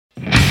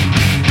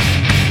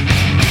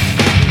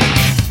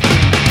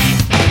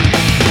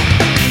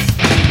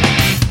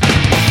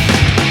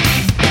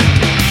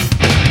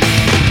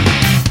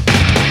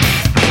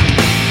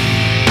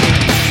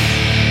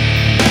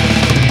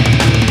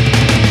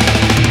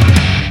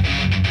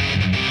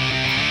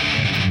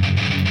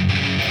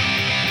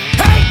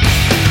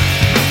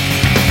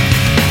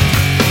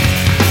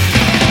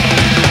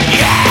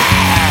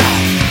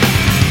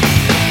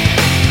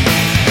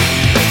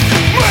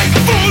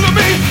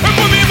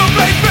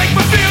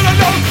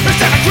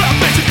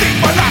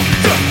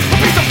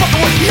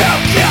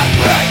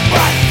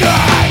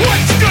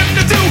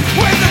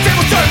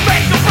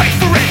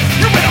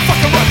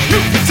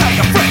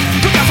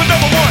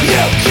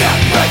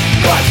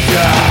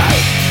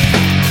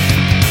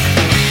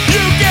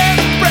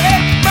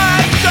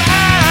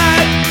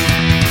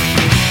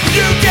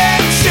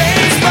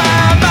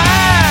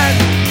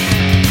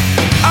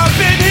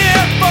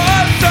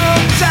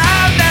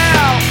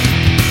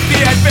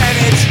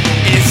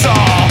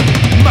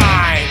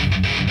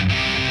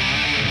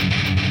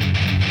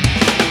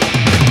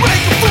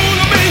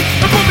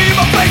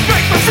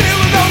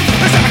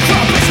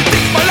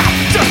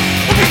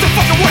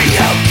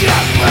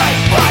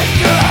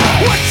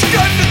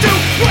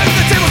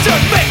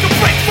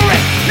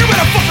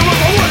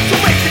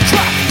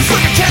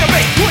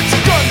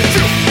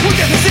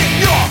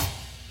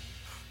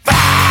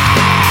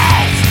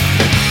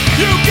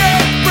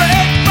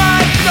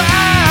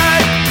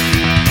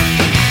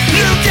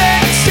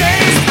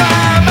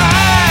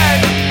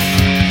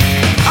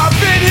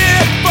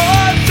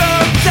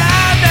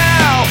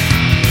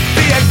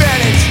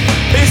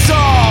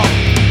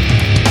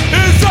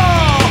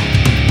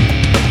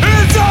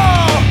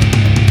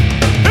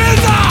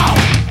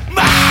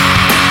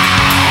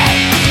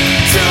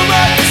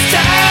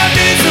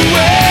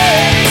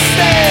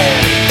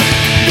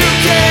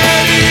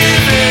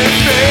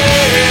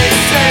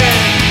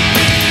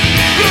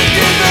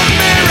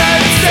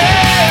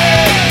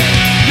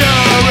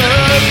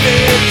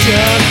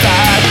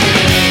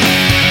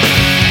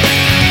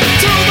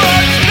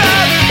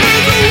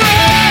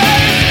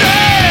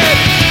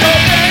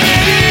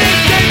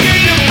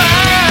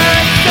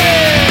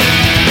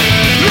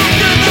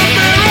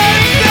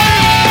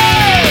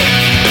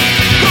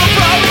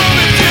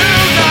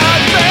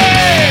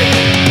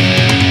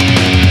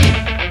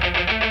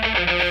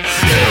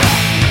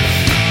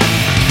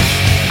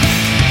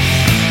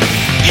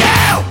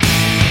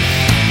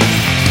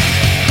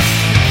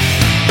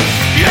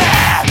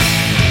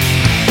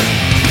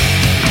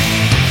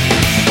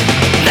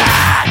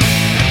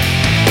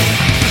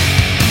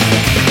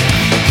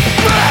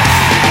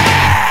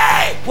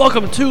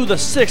Welcome to the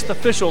 6th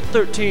official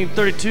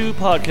 1332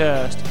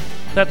 podcast.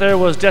 That there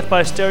was Death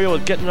by Stereo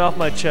with Getting It Off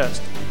My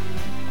Chest.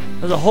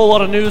 There's a whole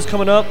lot of news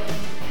coming up.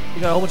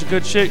 We got a whole bunch of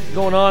good shit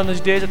going on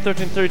these days at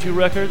 1332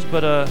 Records,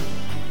 but I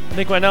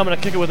think right now I'm going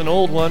to kick it with an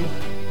old one.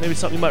 Maybe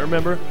something you might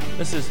remember.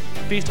 This is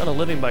Feast on the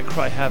Living by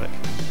Cry Havoc.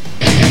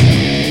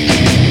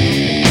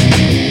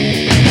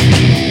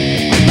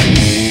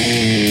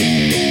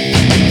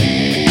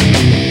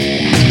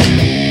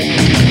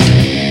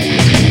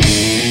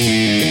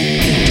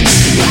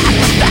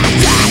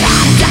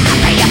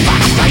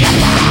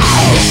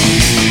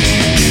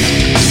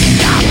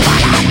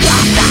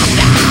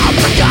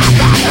 Let's go.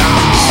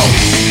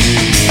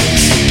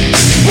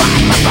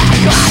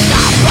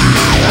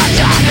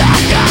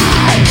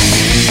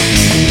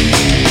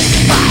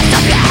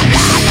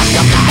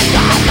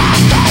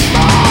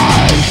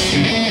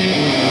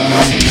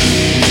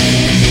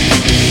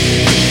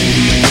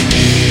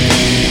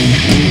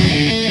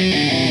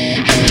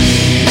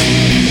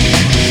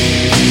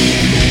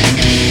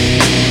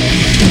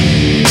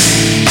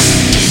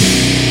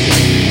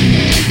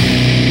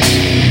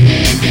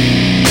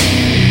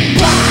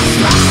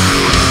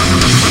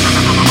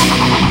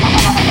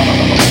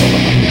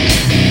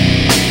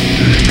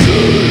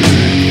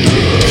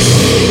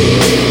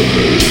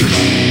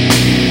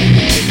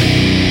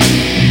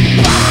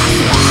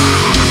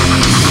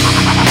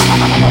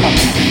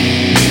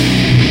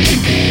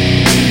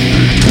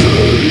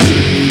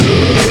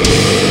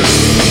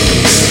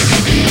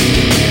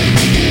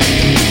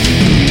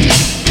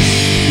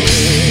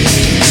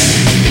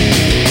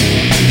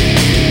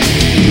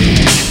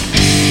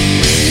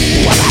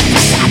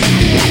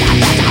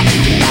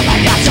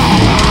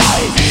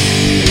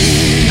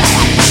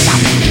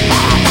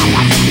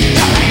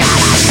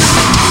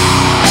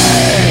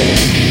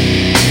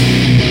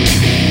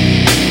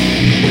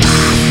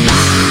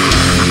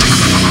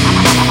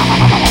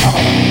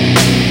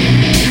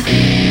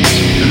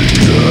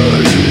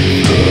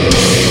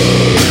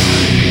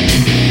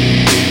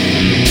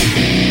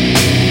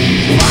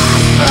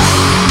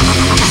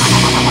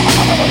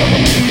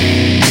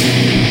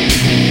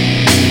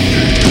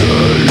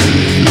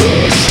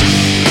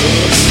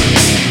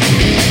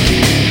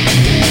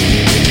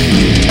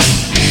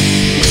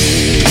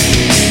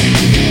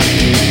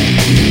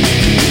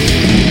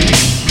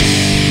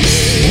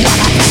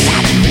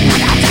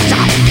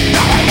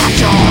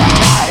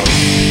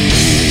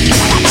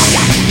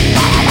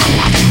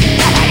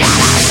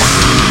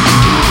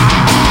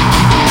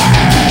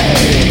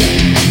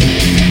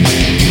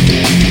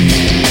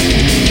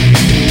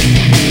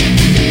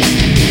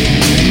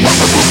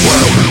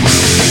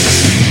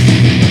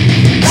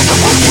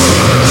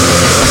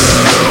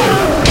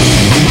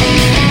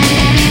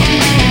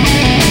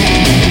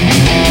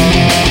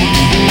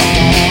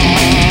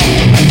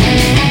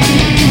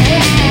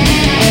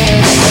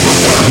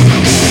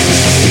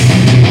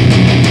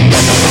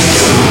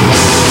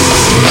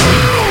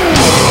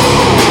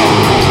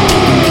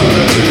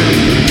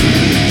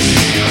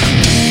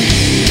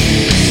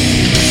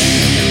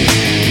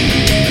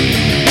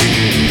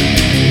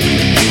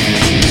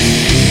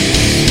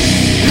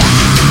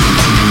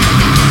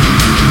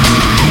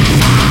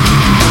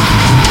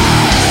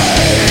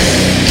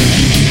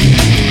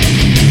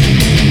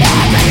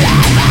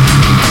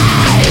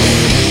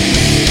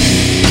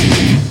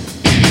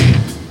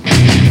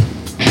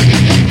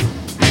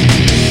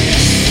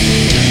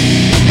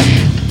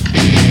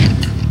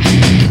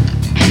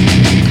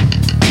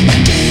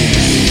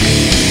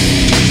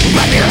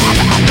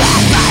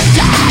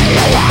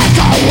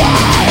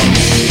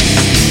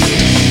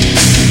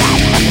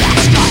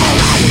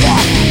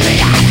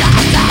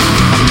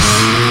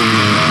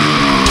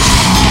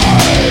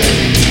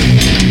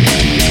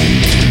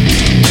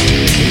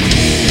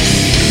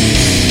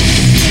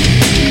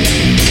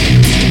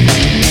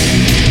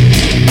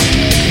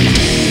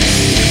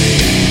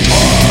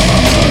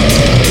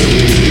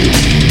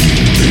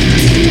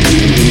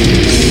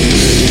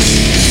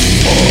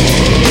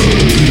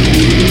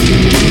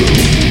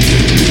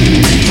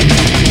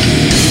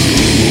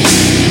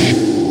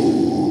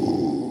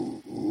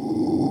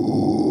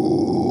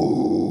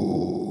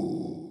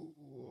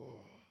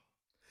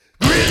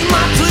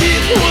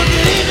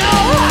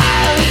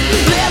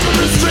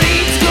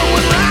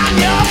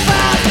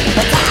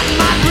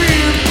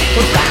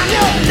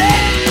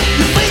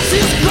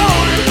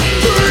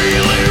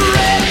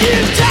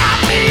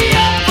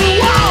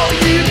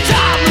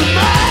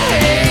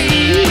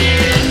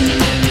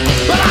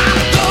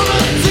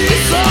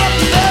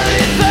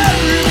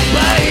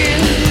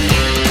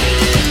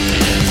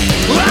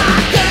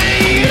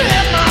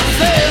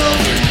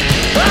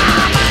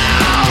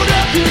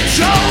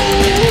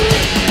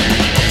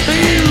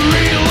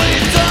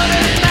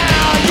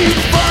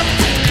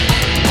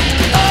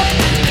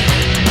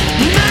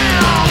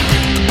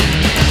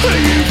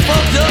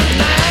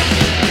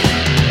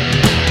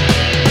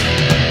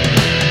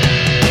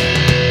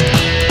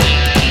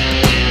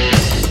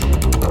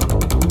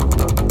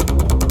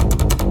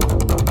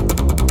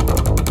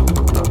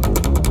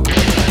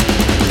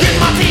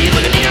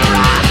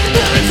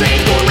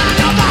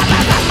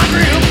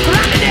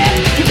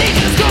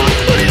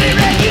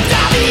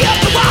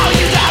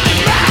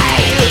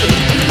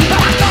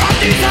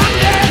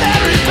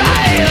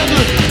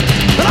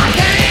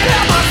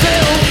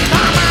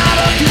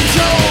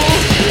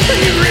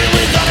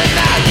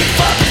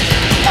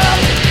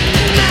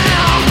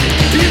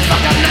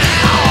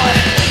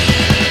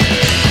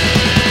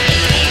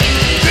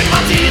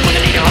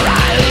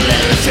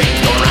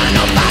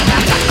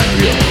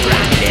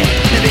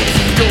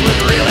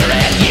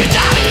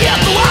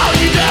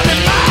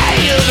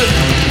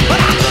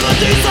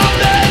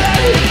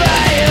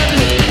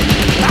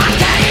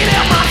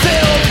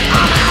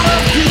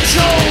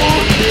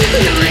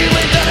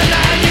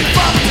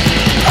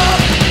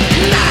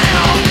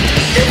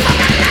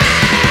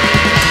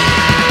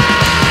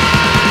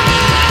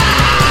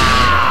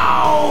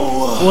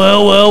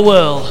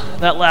 well.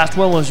 That last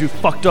one was You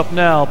Fucked Up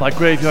Now by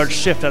Graveyard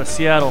Shift out of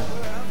Seattle.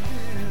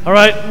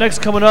 Alright, next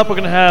coming up, we're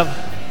going to have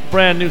a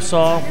brand new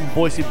song from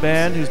Boise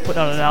band who's putting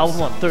out an album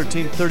on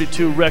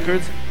 1332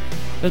 Records.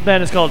 This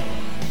band is called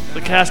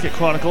The Casket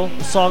Chronicle.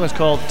 The song is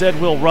called Dead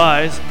Will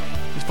Rise.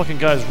 These fucking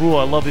guys rule.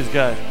 I love these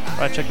guys.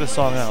 Alright, check this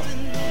song out.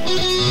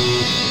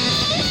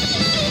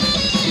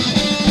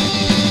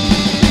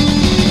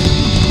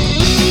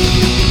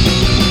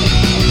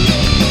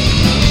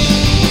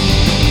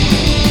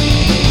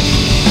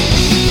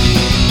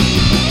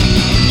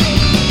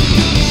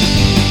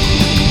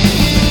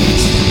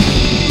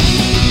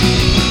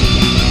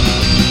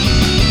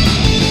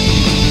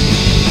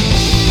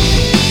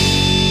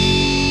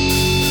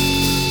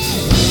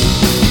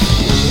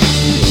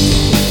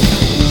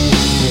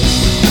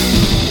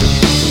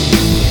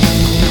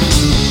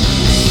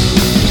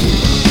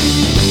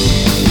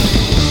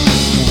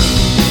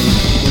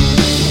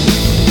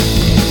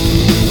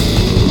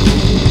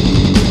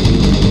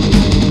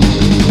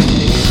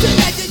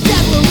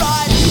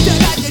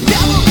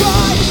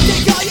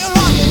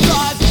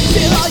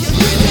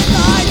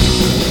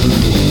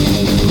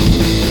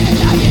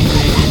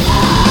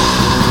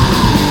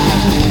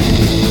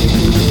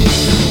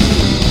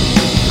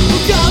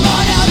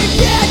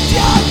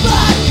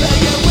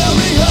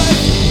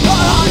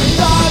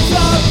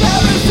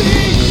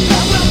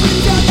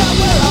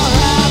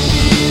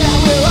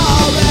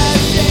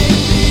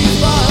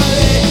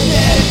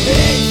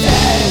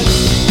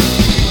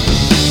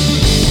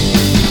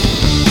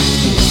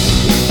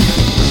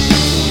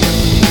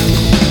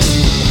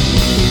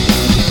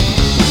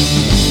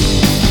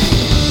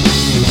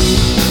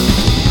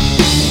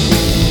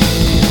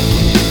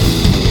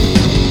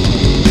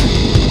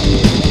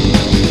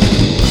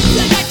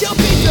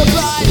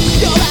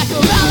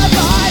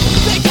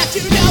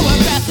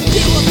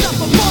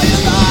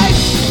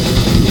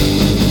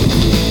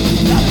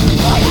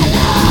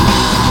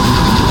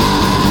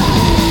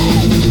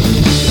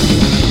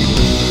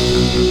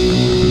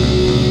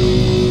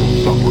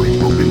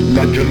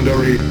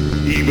 Legendary,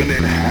 even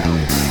in hell.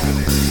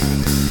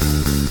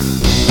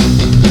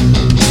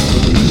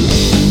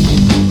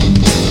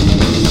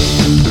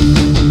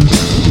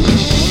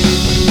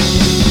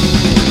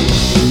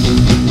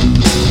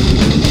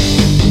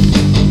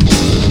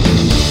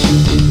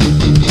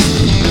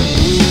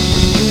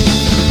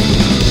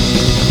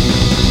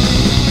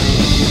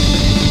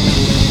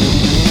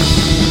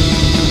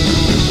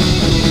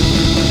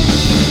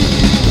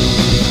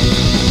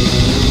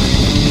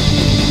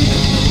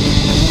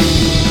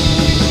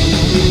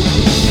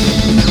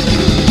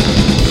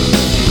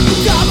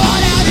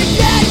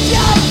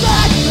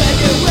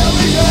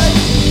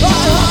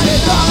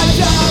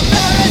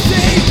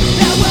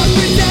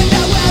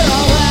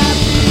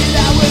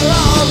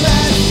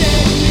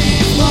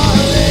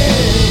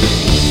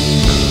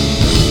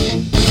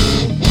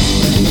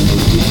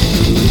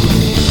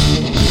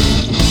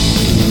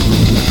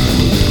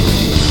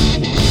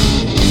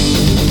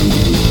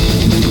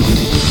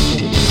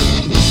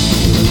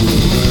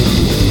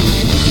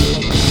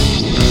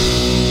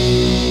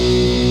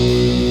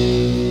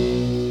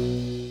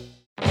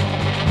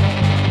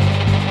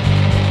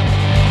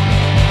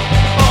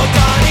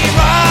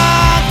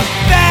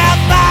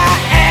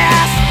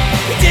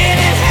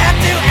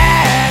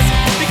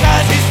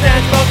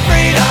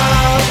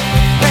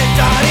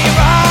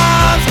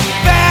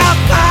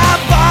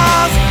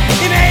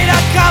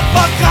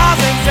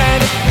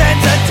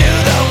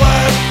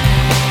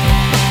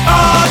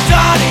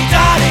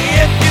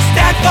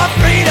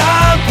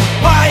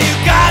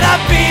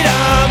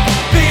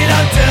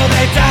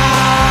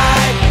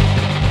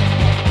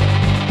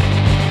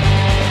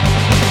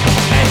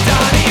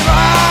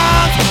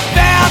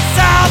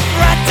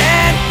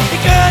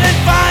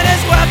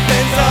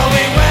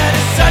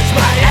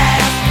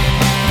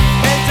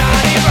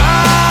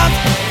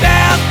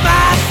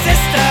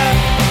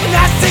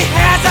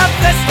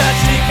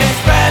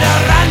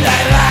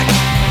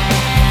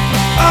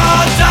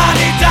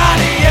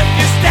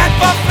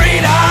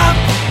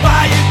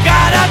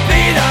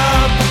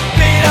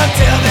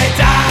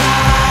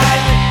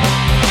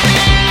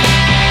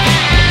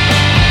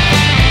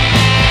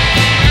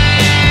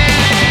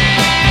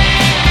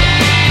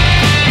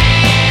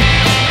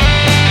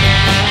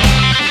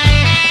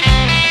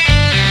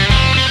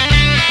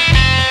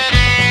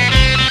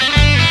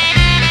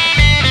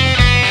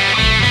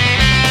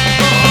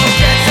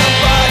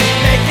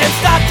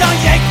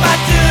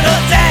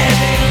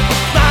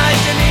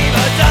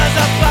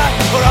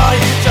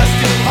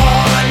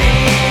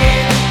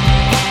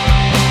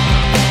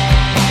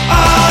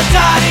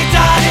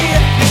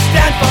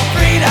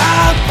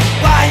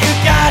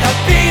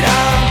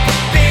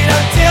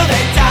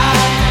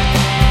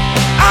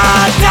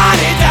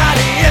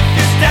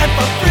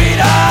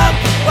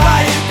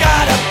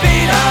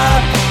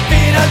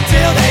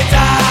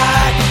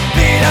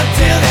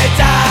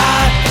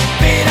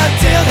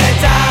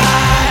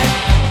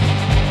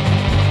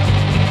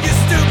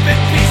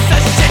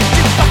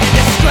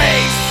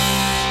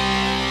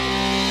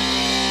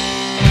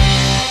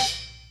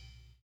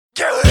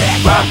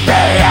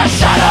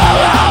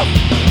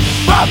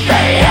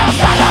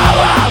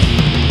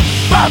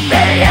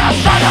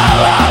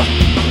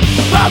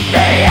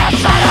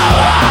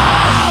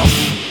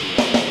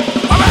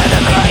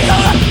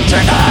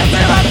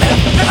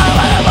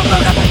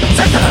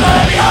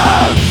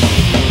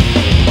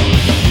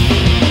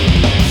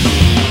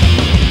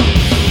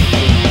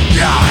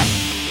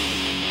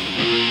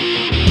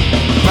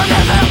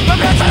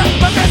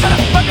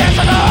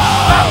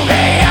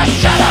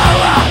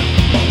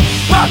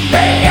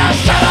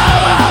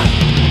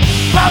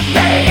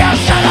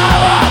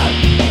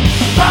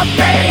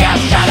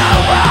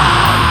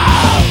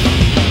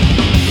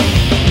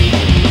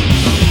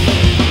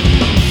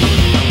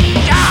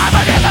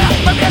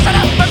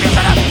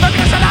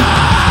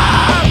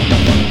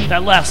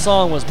 That last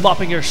song was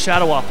Mopping Your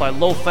Shadow Off by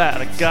Low Fat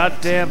out of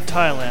goddamn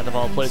Thailand, of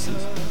all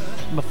places.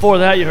 And before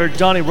that, you heard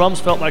Johnny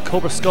Rumsfeld by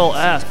Cobra Skull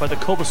Ass by the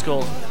Cobra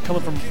Skulls,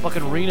 coming from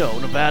fucking Reno,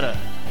 Nevada.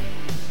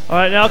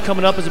 Alright, now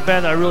coming up is a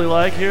band that I really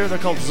like here. They're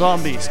called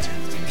Zombeast.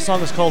 The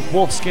song is called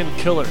Wolfskin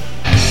Killer.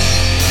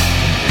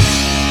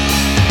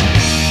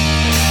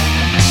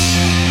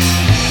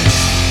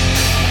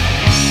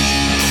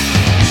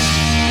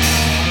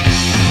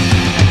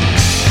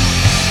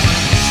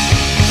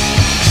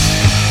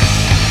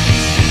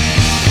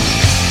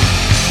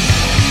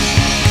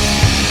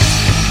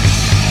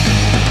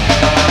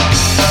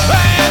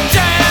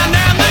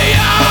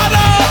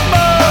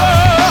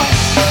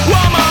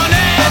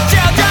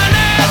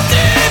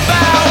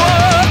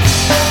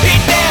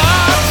 Eat their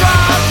hearts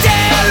raw,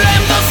 tear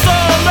them the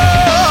soul.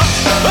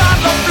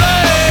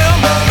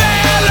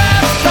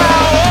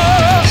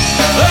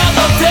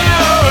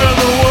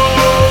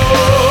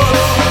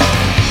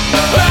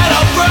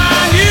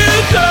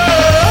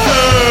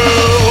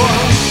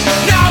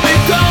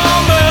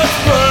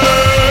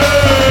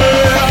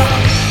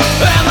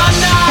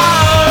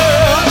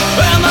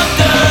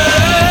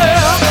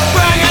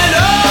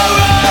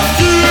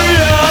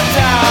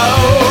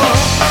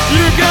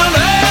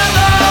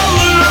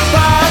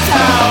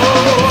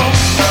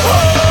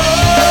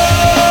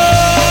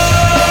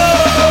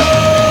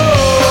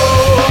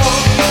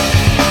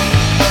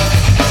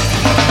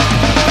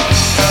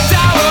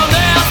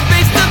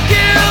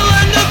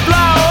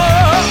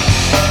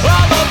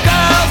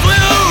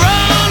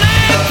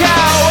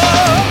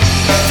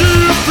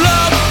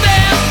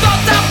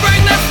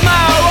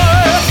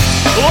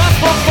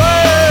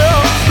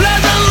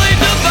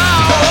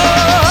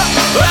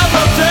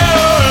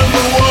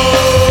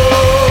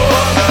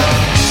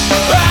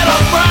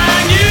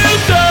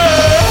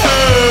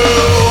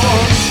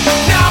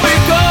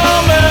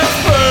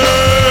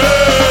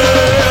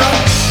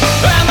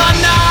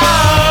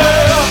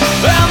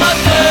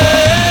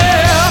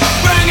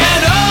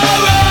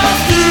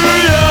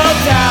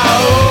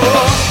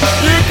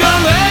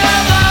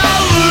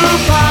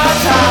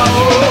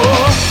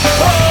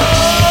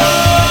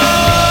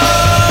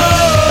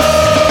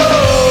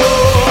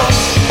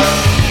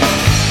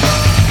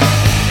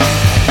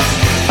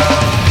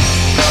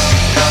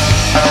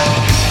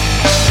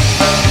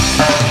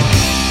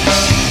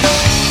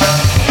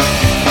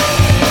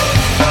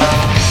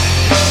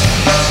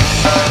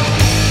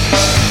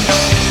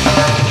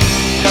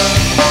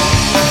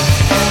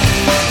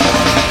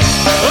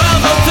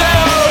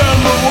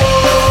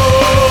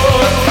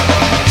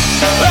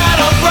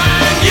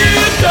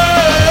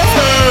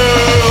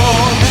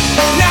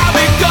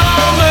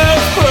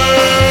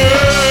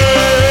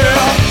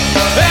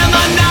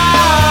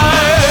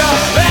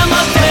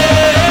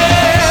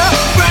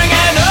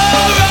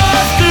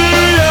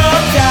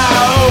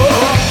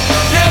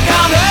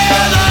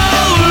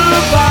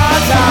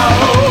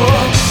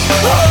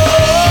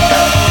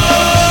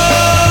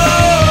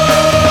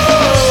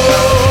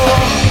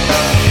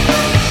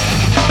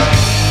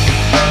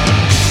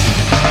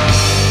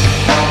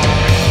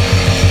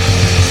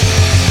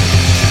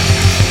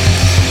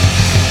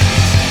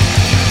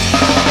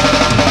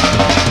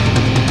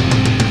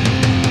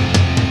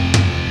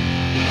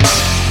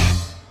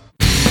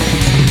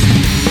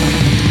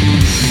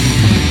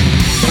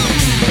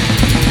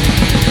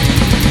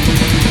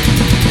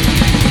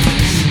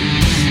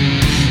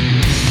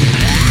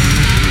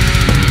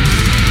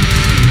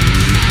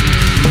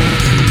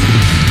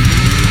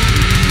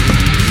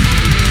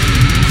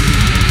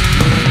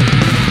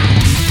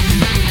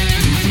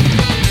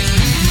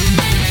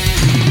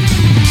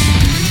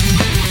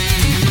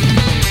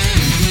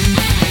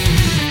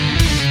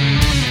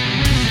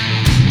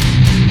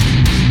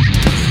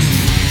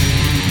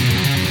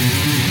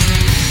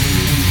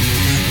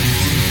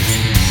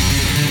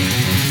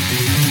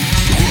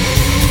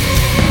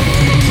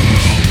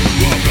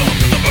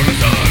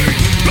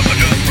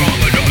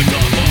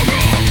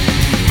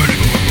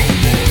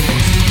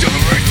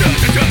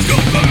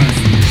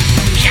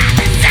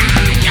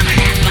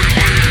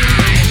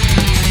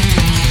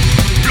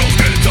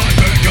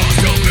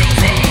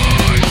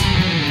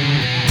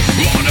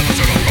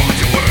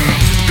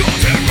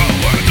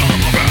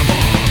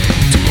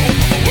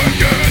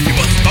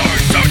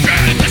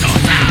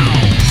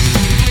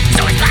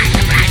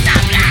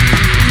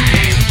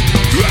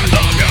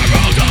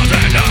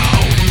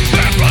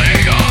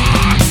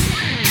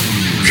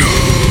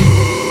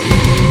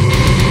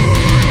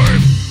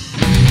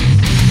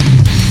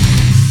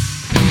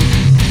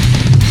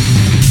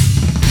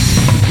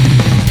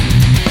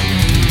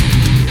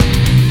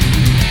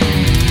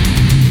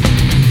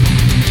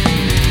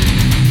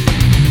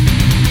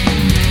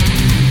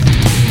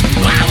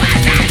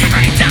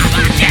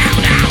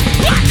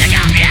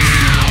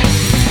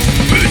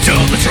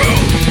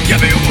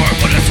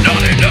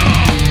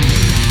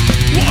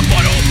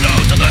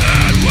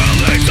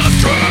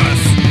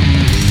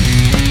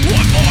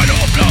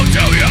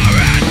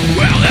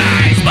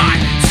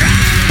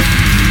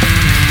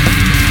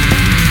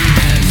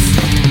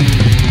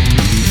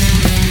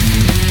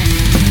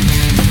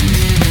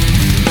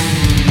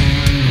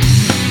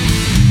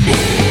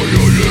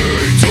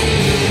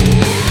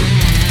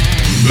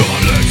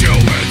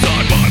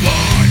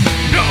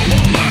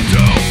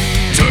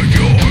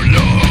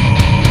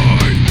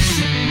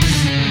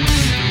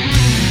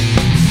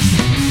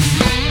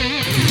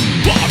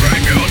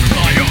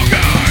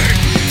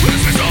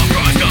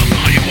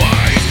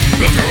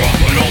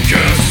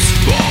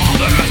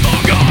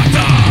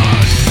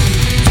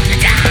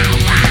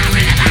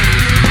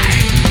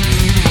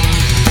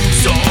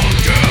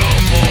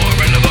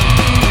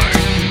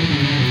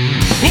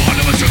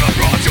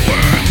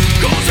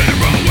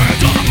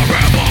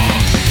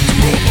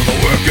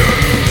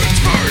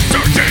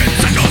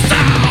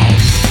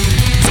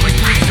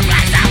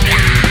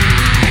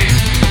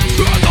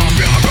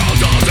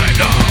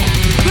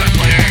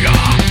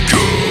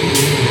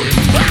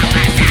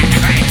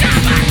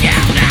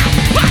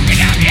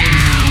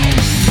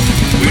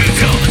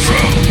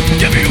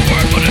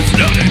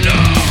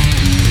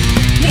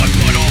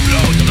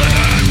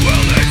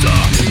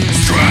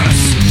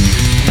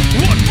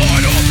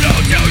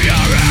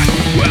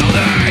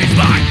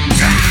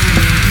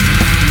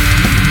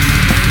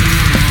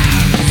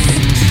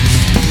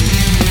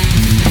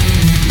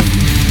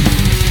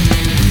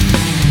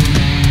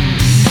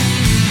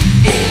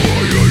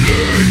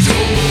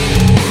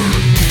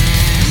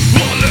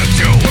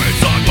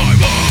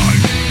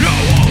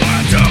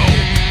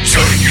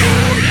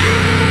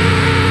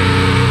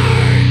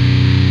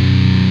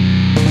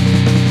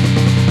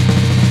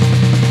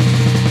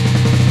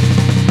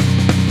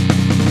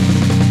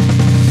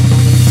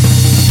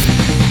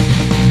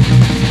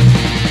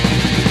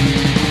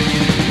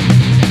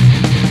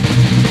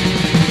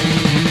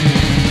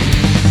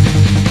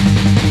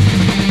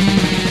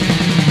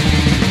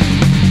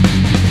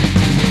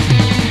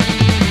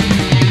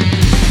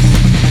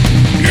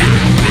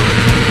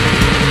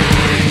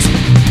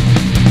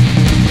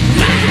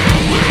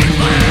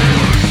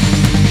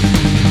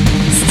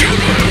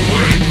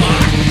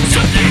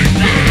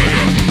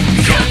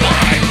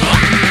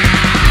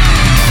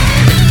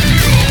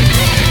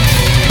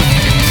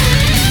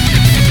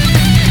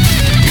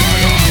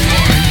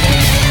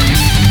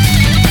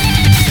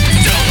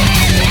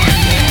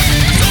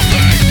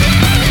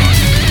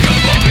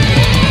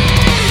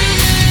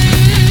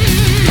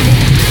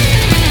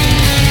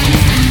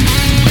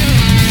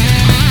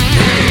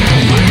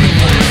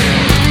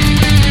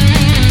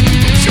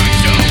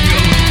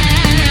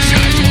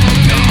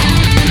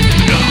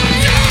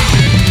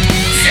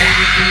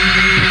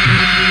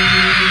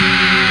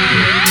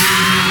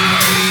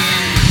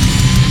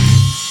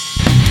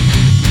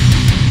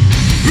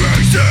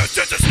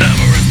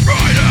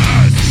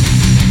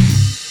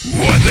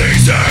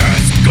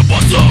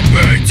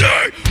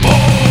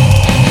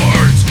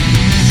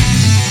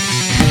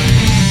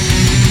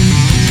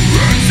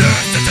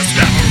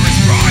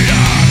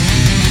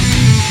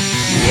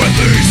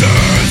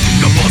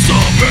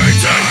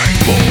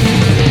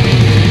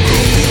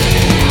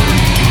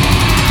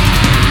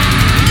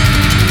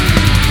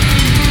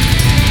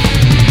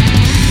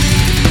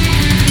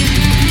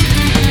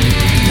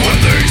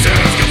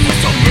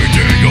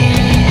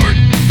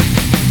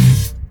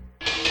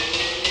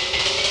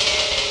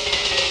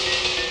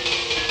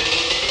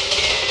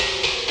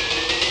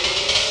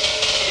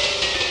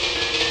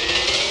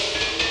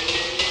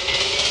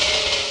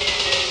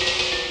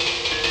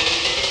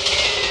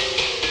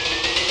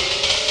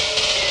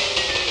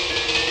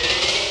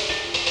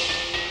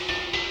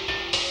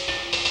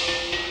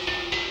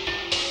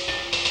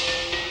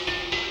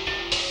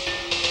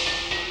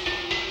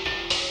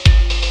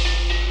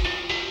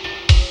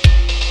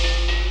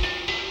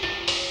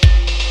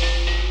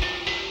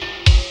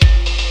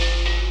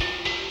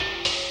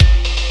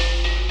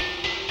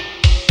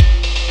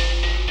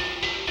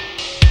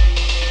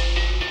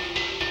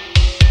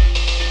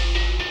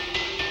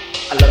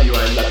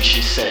 you,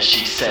 she says,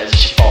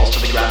 she falls to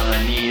the ground on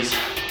her knees.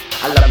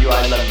 I love you,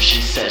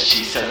 she says,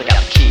 I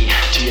got the key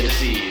to your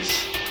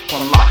disease.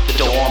 Unlock the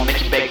door,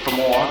 make you beg for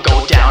more.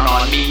 Go down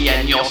on me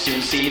and you'll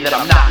soon see that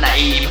I'm not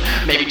naive.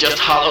 Maybe just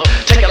hollow,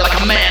 take it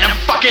like a man and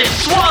fucking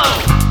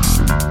swallow.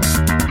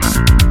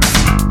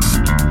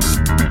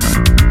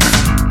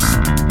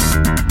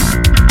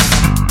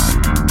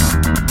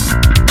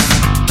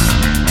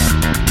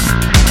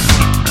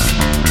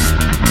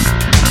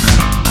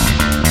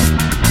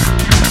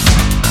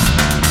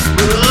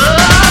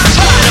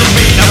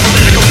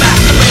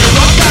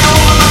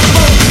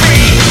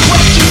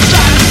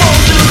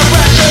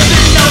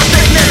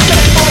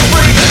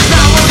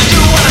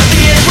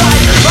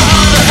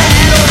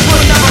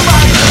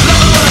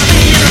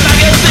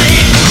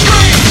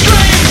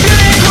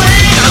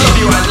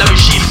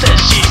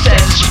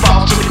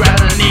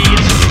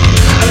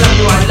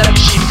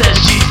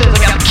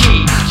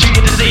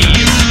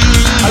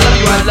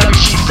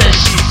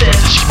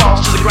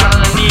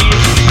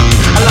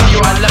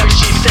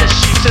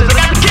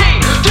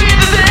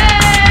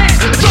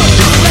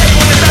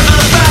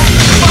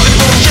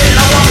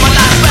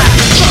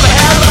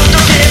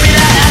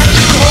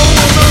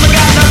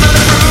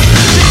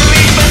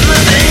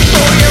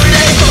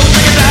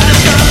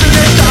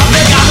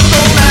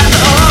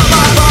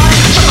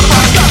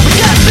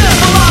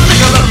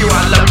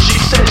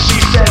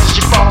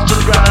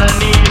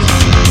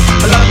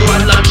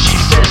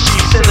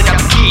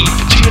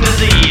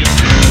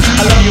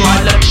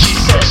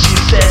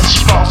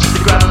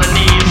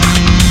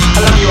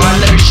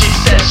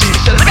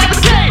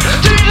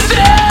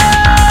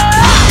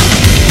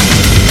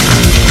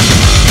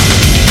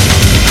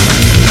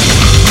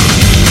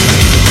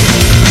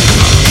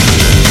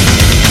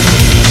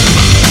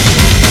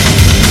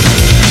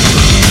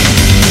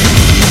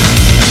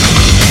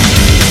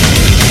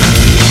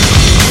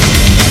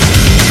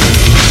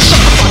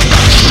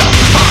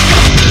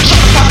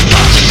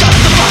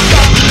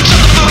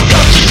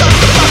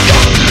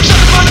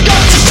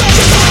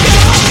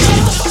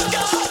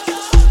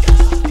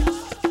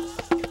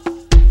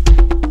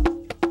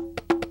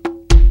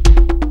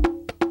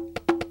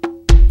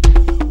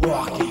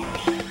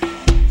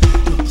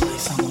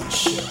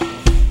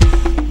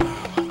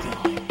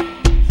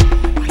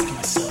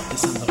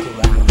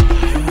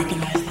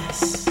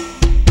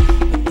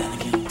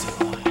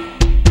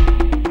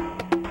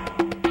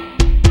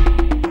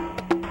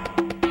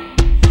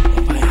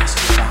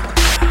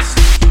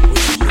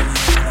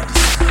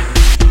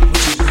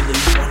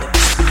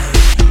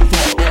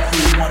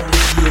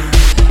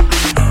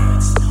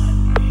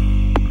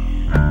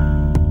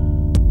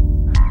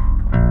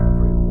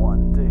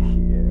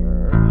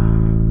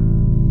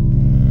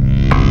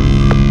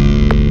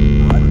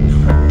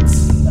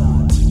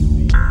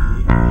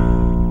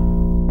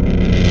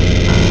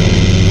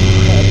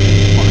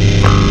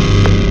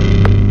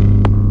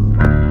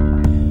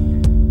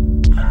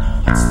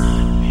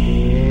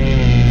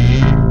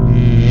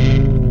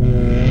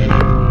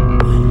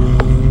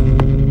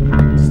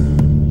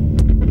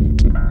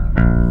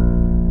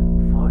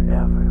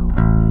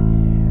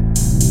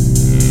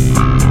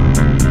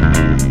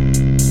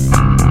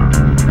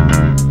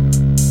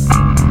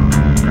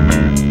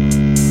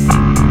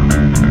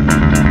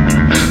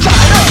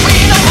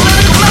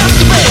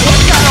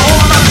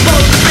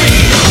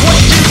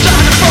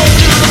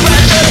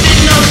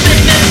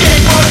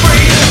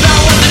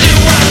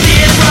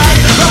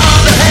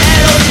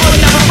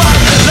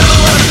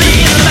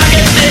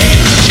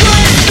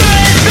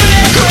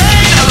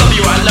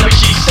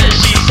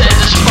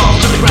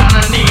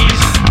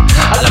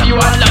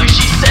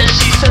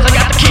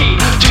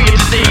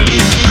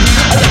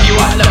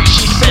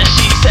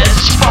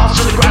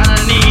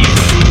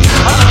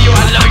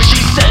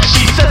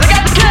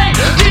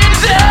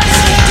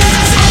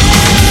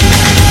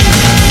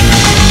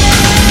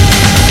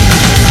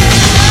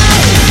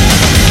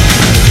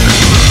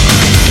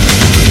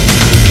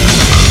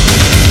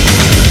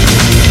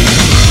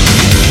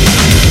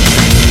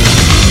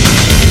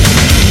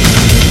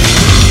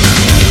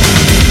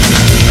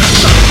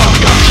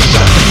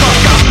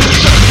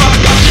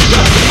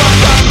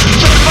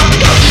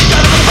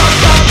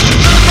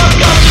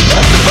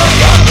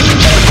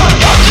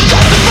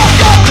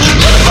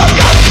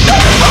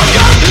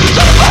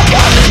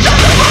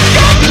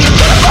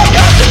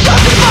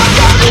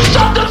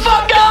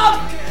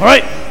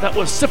 That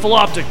was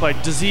Syphiloptic by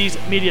Diseased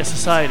Media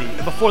Society.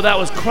 And before that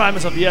was Crime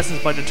is of the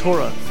Essence by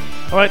Datura.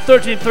 Alright,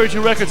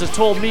 1332 Records has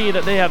told me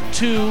that they have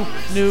 2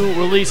 new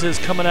releases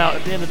coming out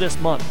at the end of this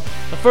month.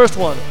 The first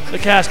one, The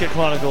Casket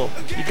Chronicle.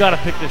 You gotta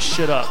pick this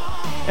shit up.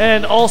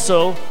 And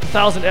also,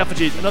 Thousand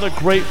Effigies, another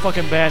great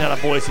fucking band out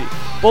of Boise.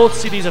 Both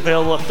CDs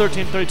available at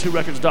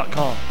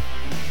 1332records.com.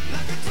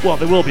 Well,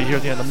 they will be here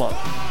at the end of the month.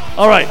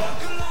 Alright,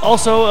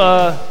 also,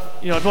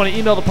 if you want to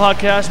email the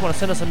podcast, want to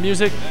send us some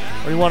music,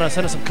 or you want to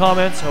send us some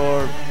comments,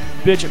 or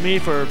bitch at me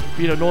for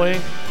being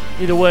annoying,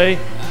 either way,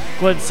 go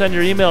ahead and send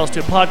your emails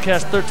to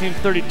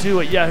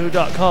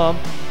podcast1332@yahoo.com.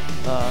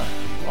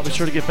 I'll be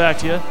sure to get back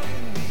to you.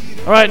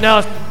 All right,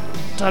 now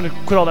Time to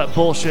quit all that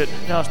bullshit.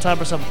 Now it's time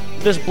for some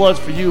This Blood's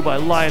For You by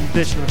Lion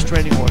Bitch and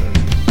Restraining Orders.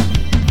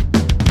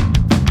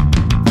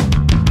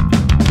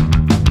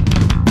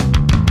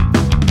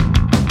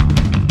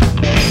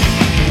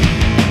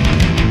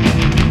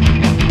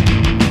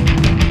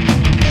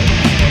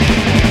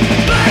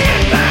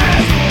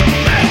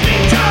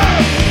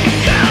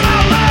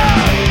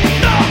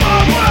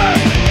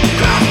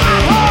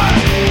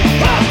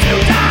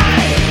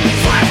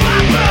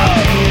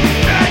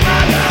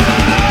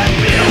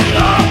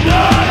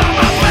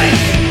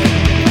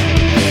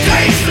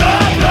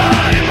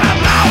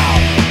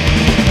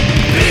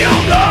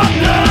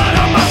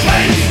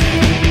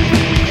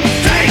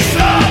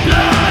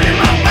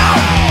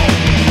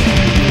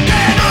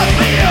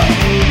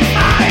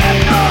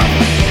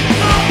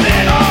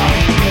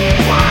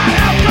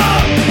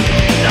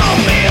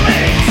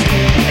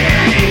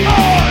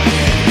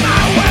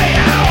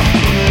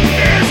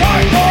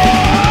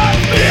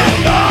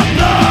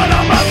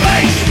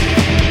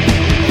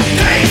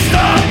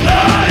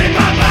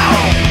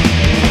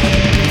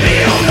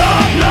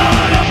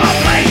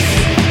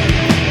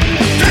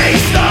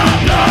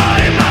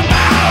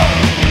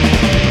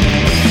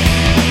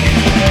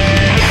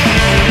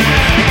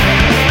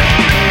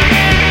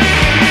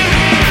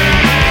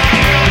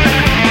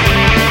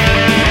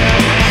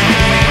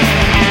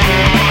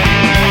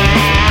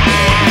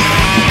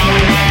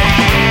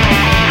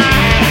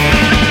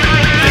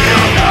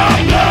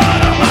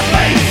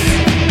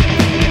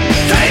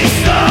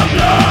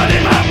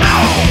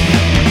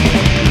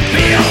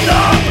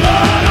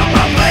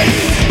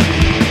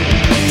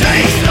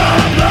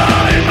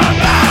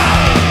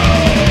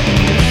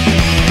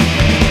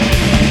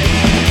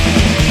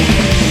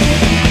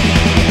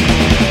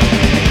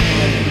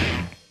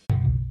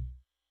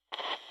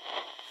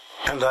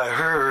 And I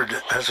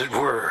heard, as it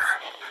were,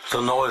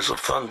 the noise of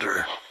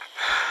thunder.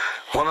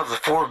 One of the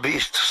four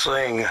beasts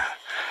saying,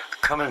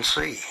 "Come and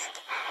see."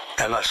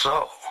 And I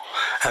saw,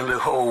 and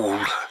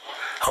behold,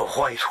 a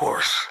white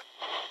horse.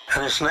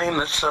 And his name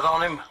that sat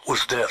on him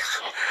was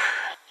Death,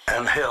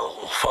 and hell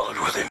followed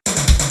with him.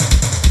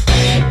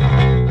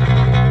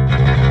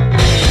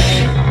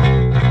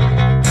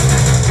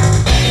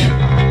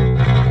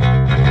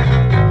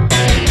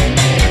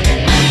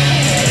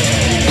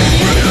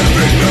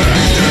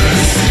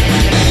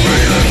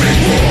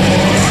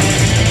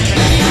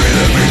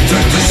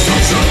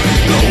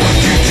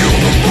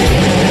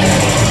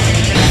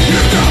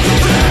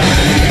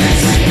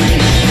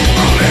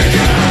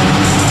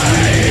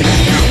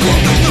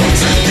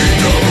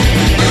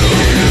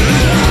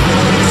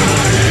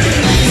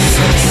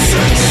 Such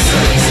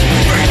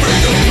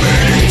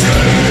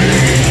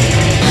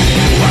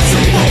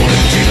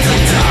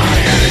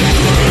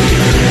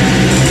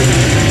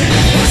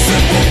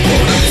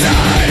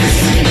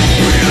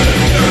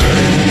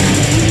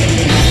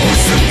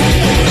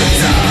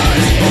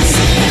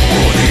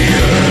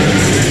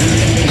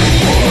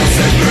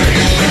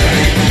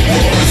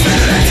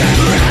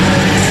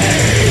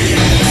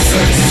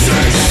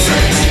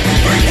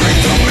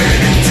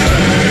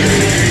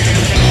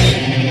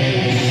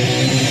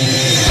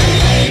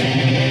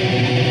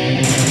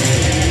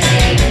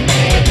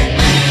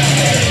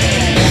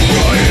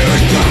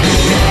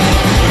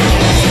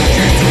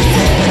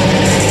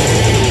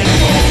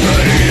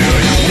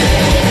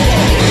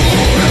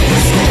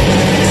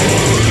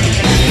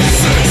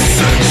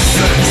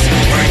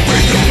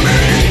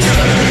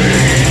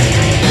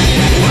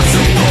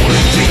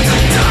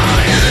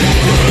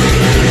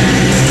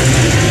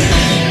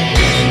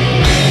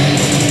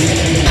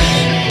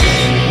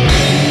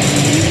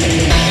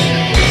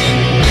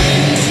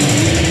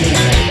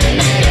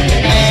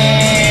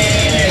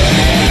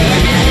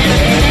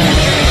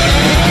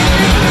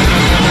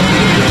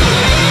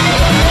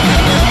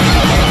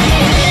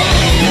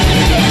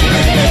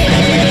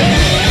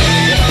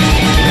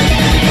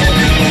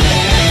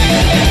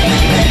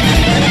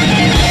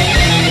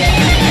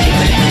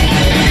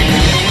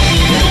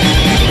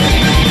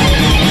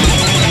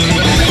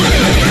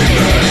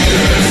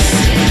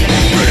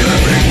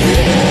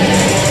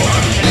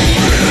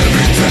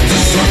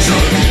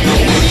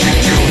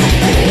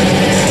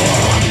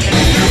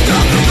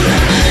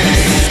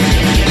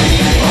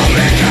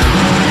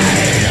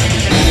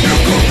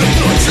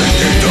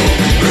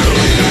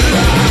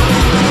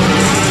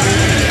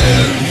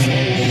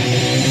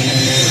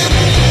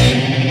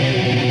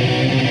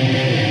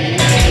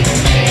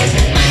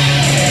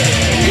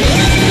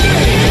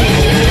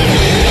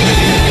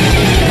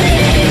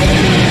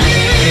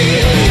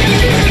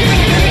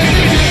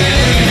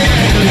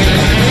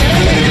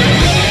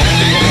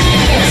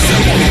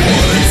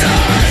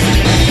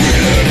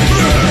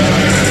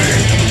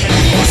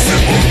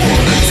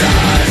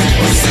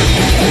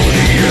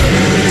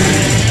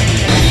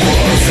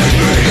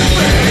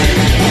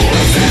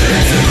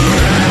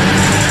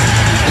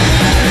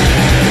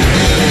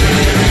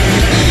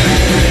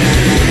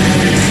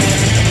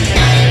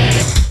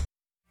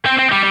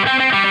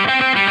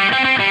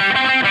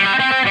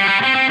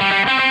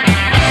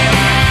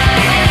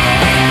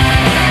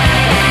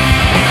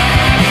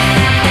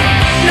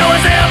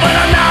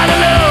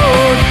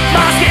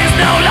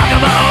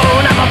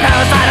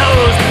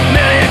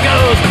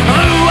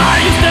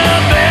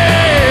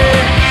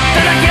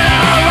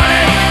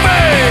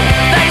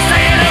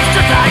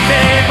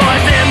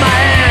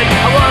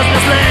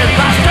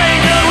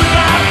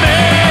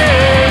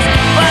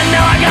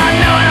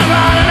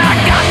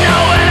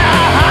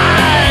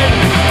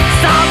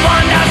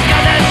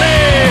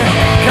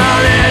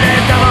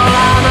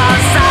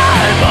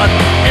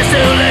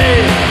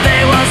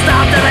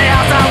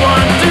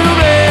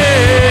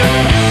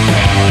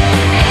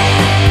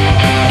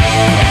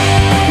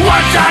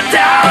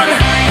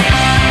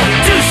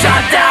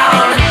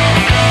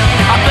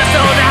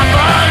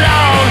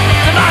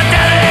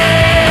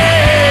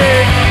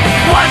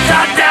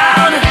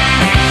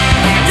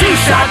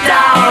shot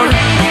down.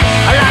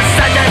 I lost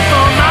sight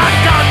for my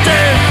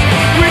country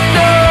with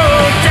no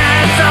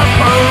chance of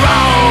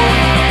parole.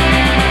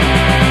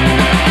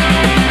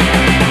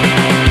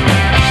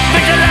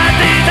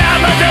 Vigilantes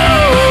have a do.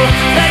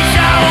 They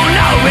show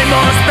no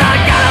remorse. The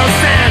gallows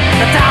sent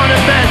the town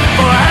is meant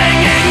for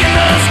hanging in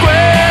the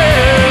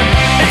square.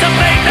 It's a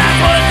fate that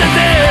was to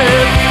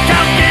live,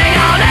 choking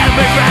on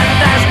every breath.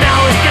 There's no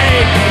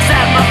escape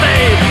except my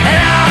fate,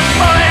 and I'm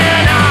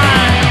falling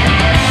on.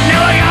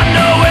 Now I got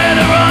nowhere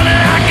to run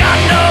and I got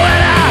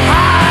nowhere to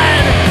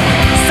hide.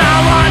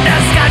 Someone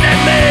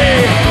disguising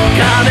me,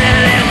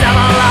 coming in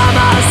double on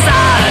my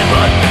side,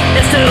 but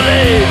it's too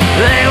late.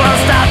 They won't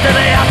stop till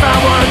they have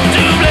someone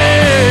to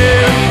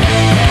blame.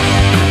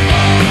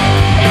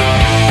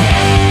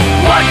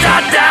 One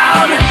shot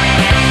down,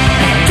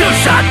 two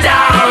shot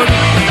down.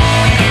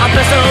 A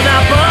pistol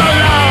that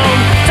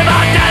belonged to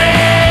my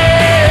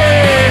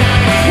daddy.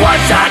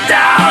 One shot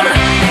down,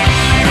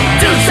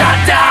 two shot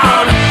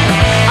down.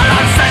 I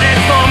lost sight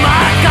for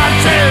my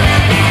country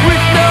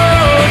with no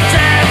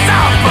chance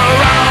of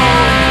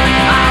parole.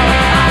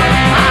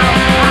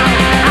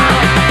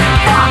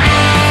 Fuck.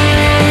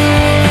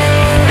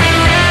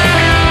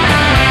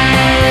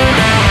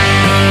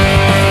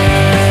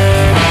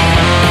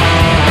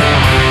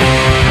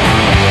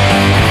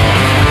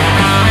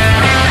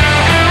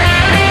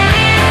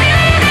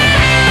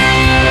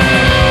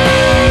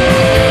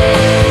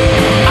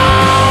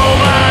 Oh,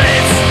 but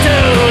it's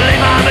too late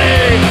for me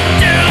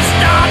to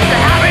stop the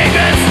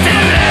happiness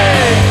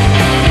today.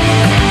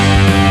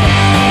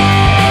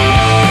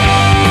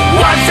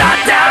 One shot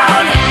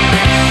down,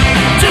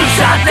 two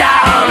shot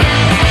down.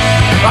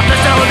 A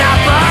pistol that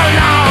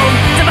belonged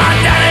to my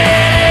daddy.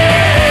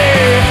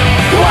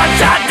 One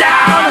shot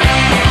down,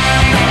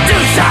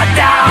 two shot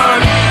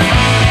down.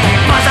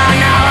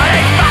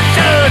 Personality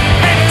fractured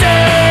in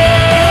two.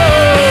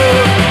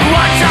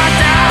 One shot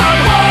down,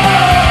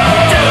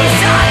 two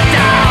shot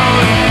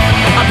down.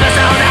 A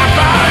pistol that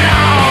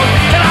belonged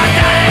to my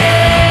daddy.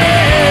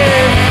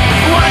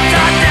 One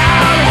shot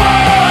down,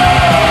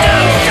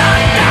 two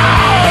shot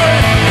down.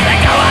 They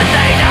go and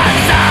they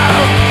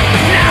themselves.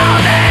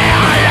 Now they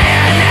are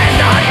laying in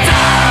the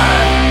dirt.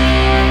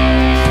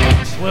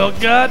 Well,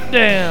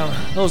 goddamn.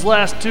 Those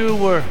last two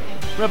were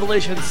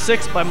Revelation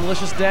 6 by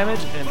Malicious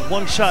Damage and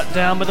One Shot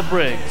Down by the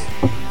Briggs.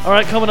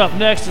 Alright, coming up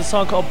next is a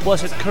song called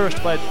Blessed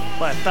Cursed by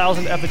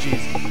 1,000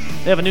 Effigies.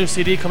 They have a new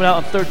CD coming out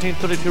on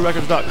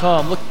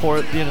 1332records.com. Look for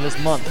it at the end of this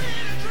month.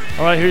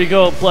 Alright, here you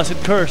go,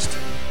 Blessed Cursed.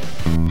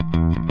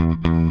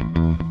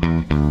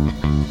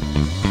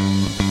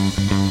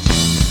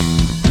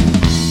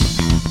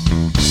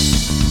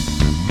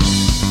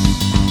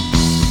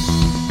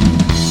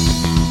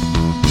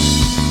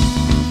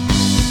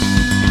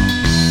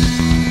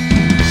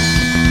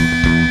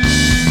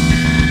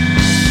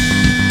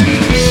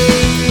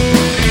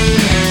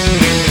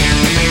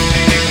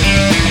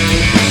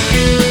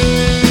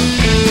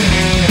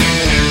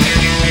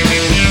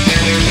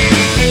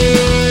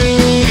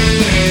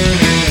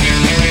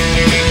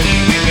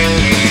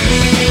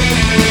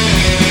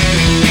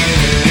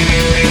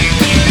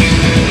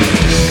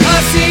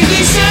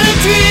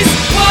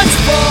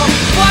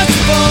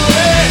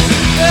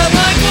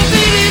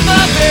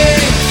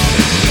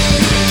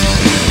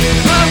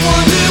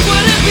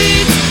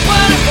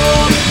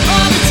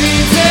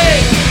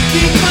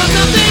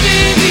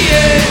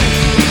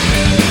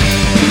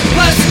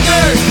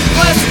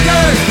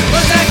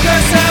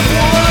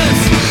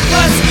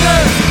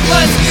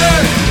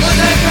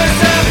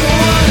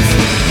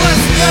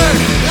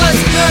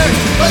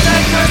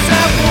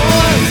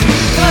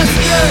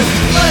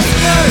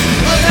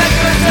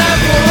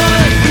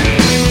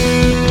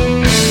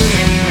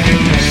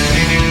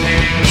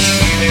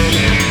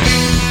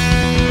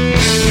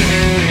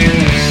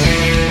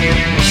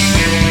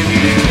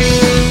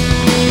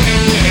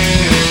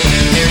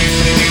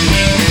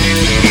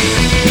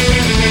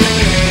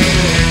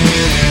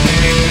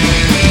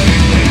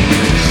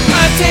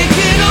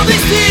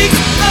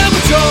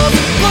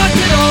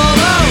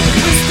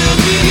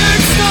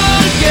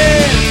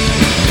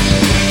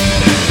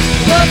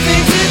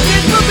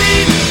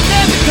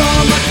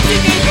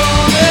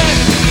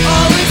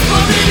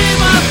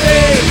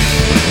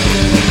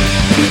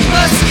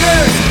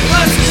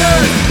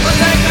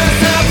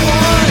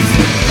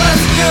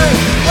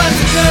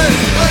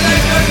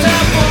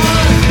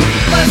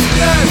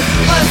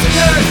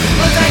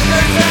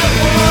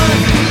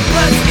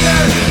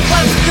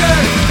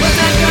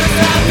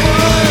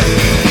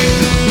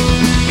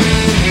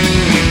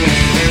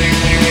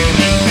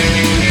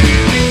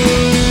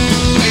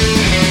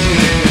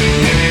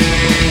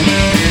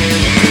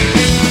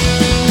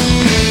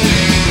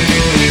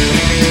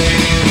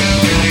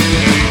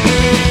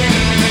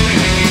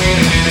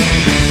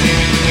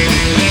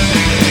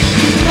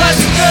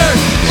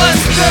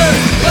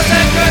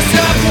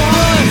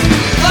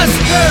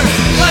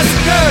 Let's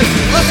curse,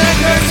 let's that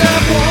curse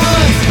up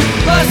once.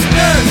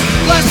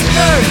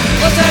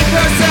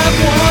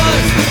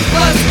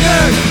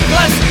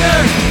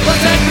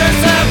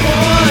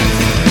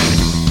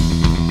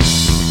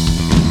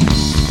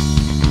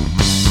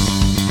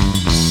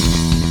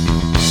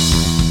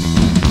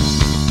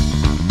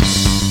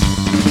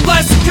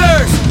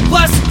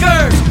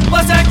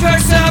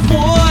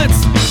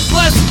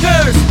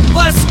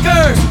 Let's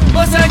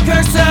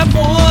curse at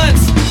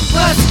once.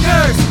 Let's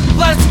curse at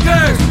once.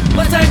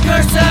 Let's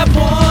curse at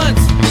once.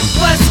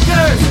 Let's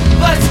curse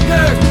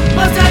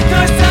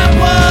at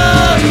once.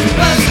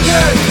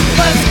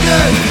 Let's curse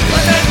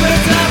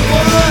at once. Let's curse at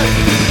once.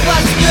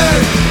 Let's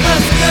curse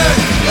at once.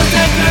 Let's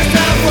curse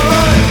at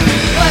once.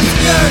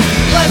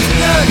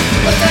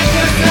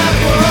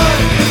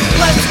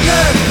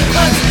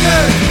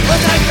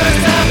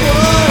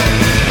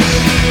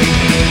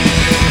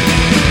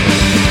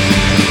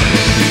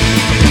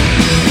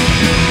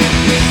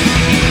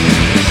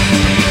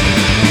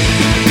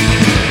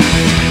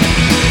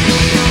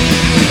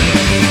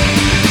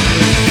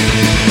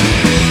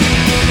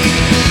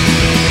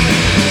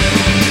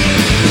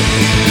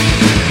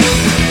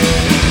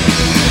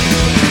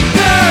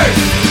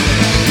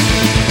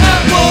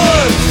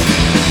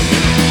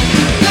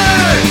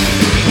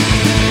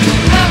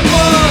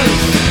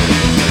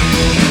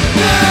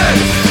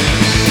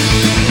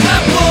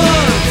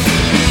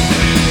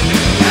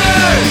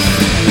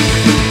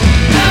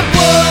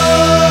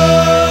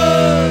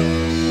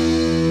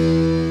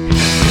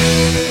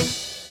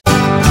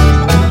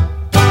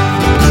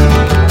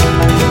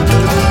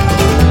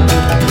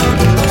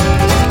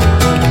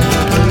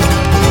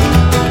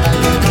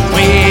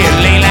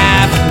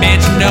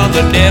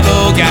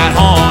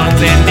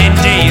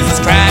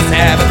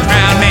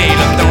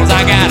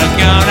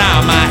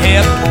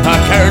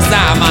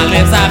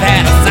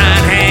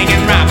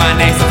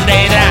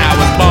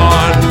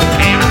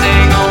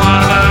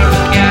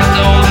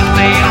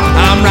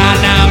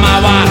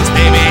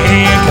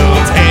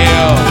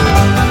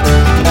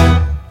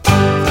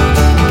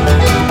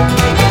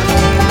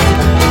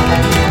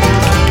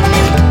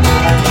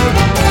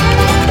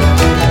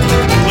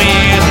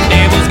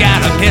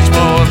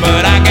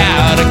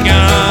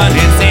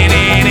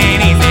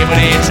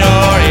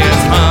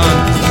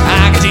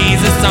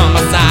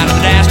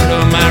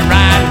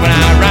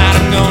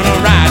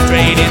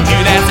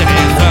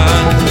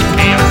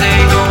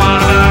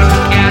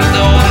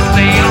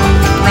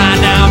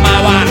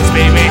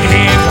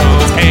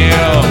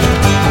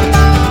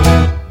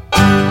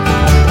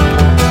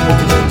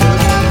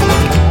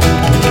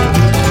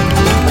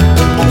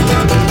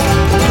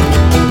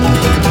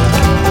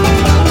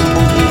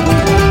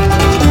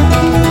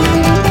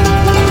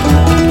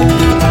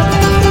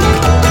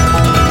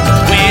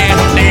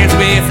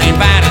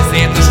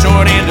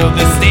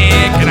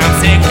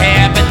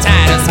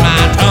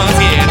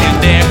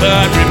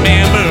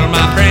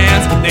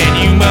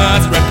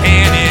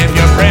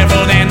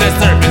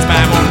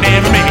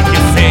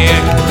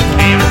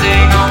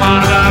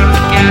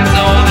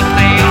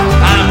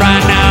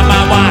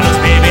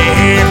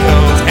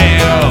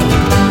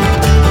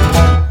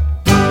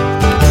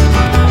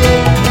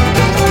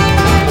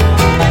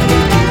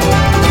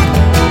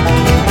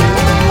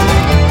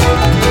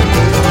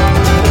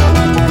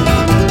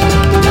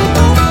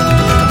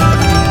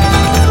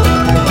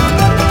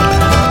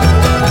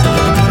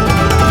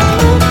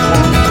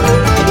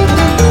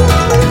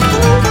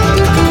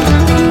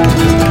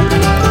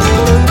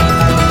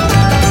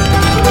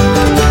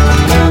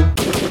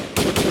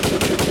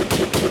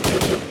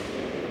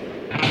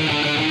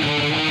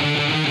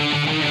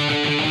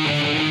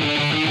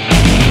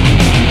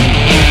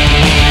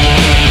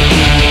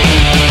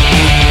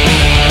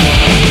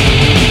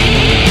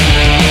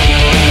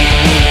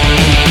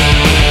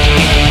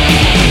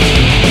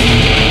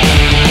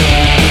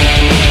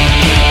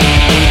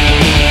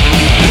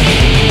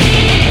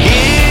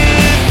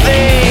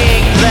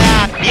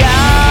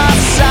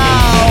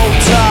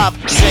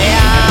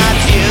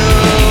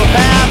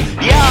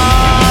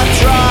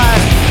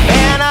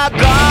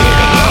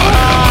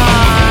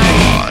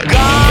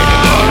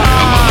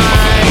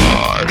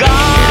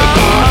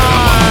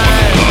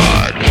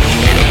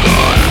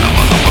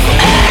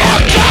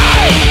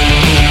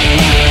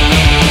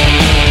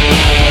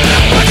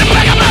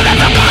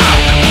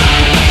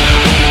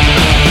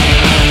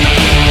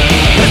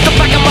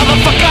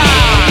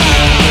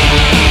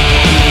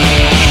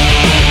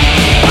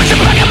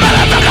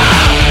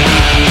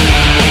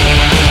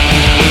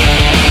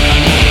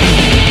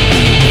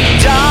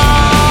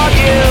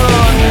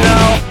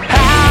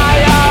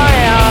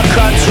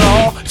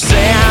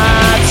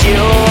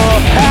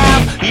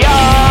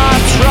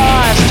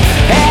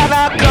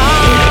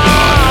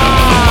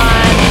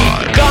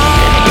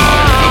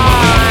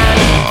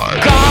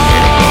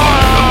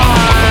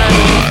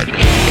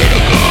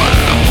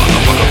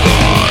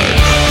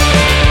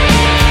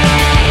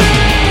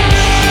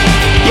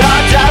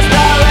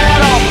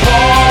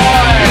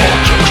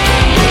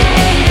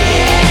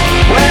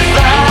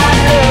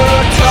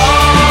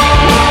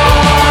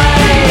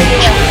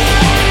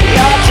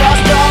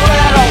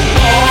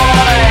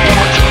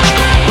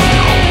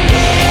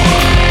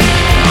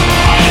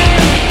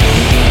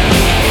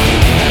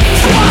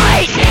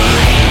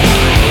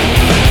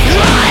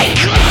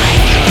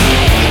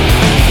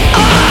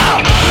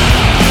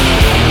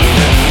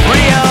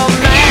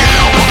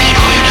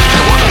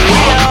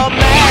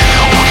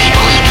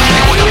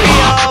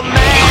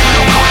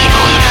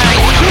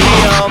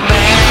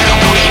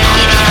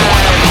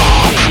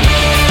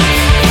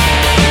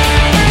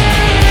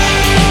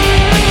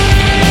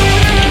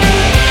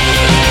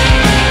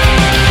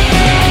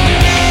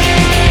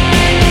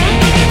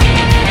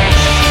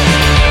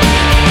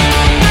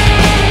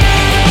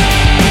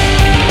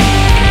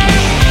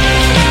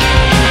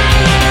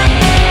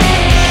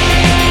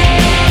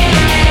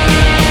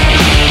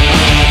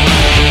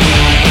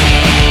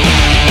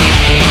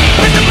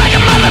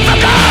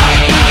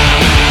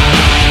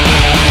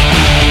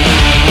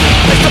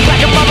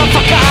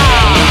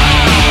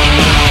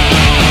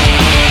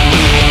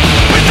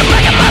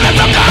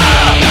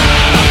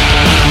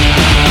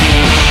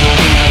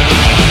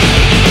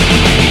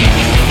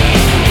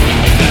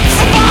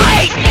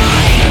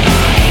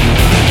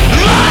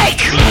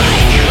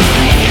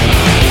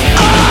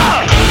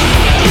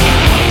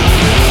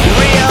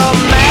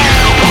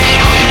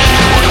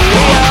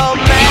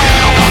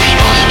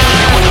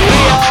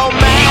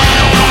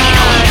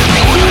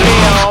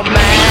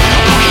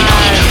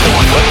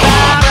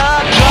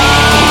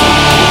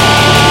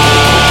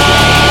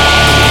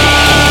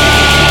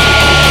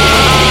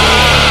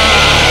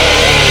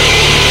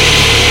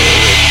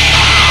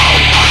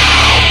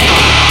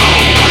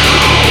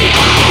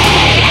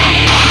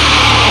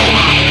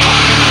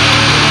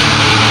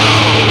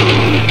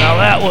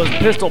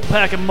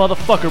 Pistol-Packing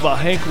Motherfucker by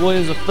Hank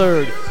Williams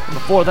III. And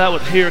before that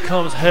was Here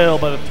Comes Hell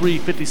by the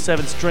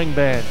 357 String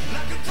Band.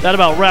 That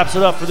about wraps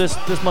it up for this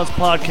month's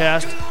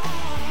podcast.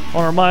 I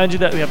want to remind you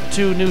that we have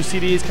 2 new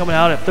CDs coming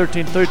out at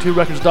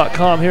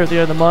 1332records.com here at the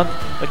end of the month.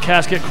 The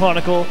Casket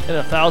Chronicle and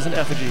 1,000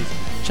 Effigies.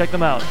 Check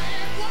them out.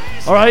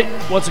 All right,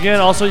 once again,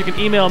 also you can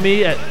email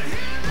me at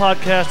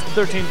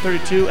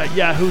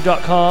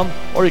podcast1332@yahoo.com,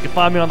 or you can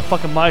find me on the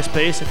fucking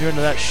MySpace if you're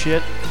into that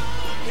shit.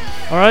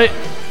 All right,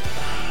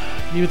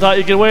 you thought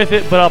you'd get away with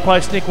it, but I'll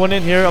probably sneak one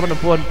in here. I'm going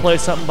to go ahead and play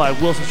something by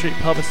Wilson Street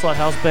Pub and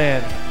Slaughterhouse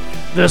Band.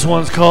 This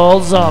one's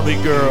called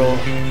Zombie Girl.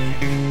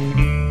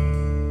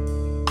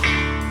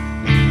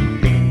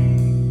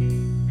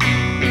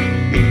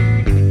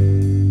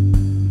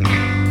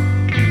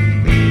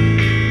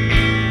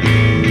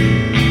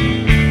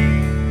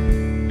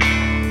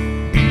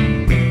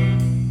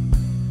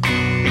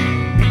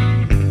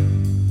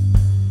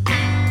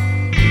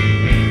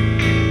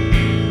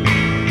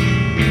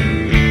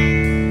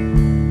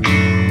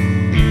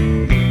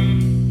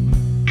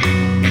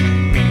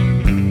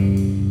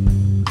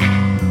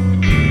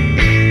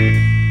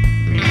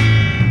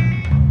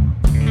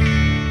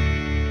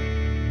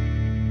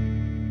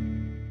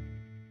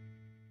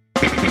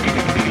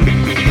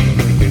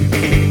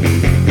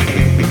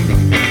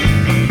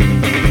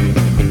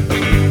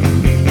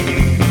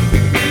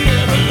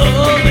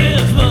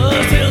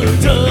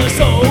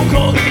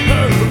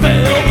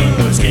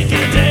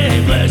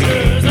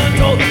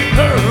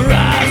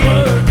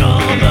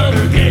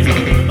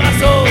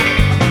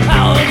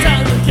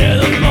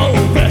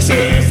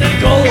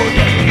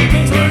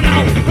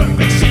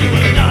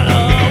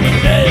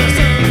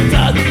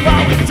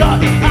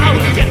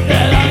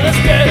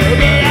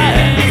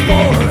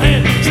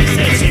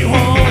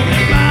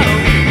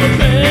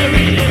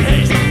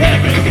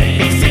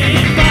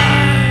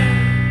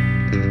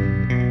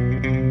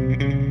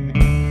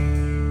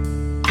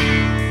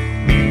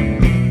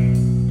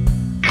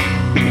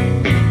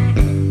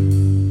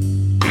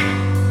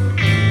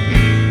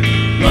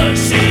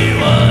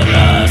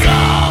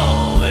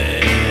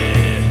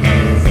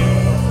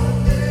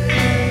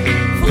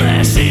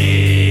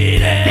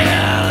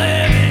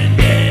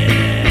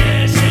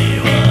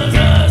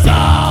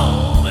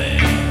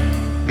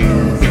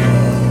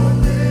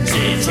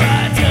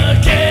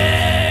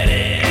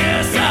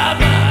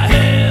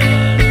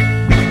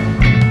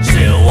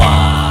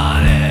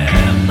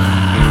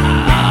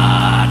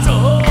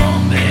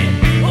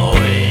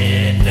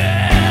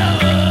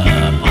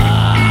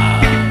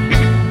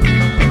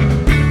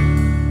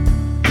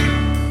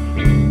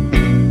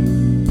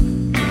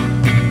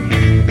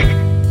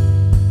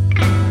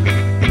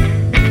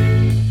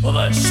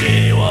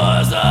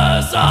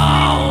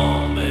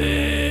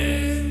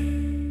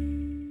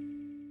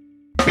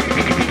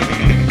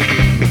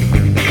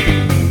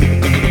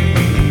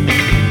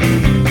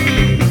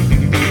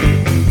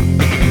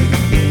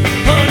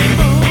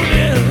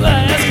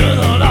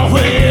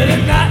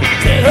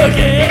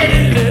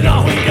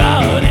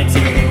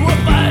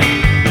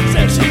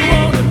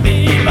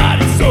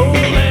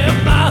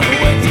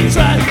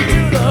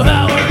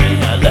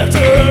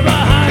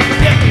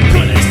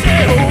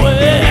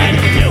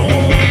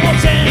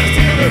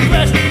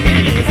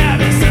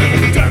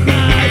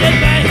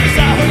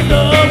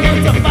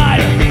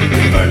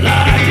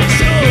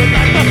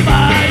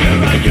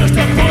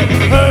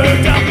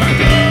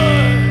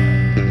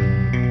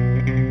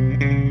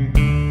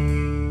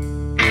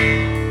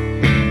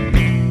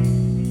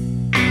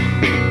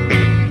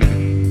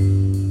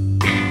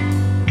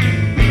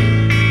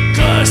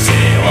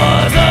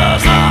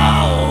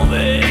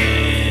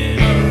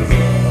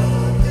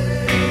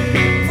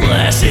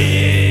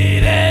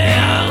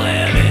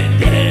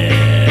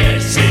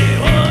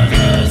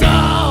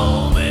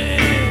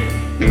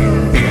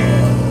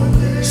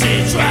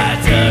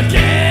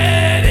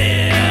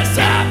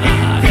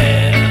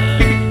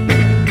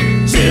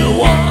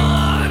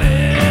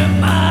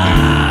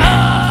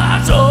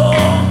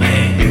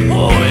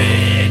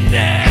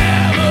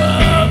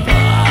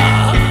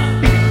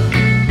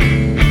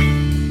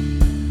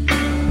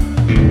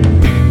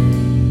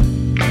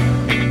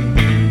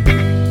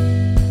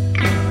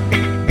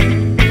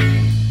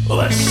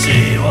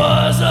 She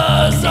was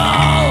a zombie.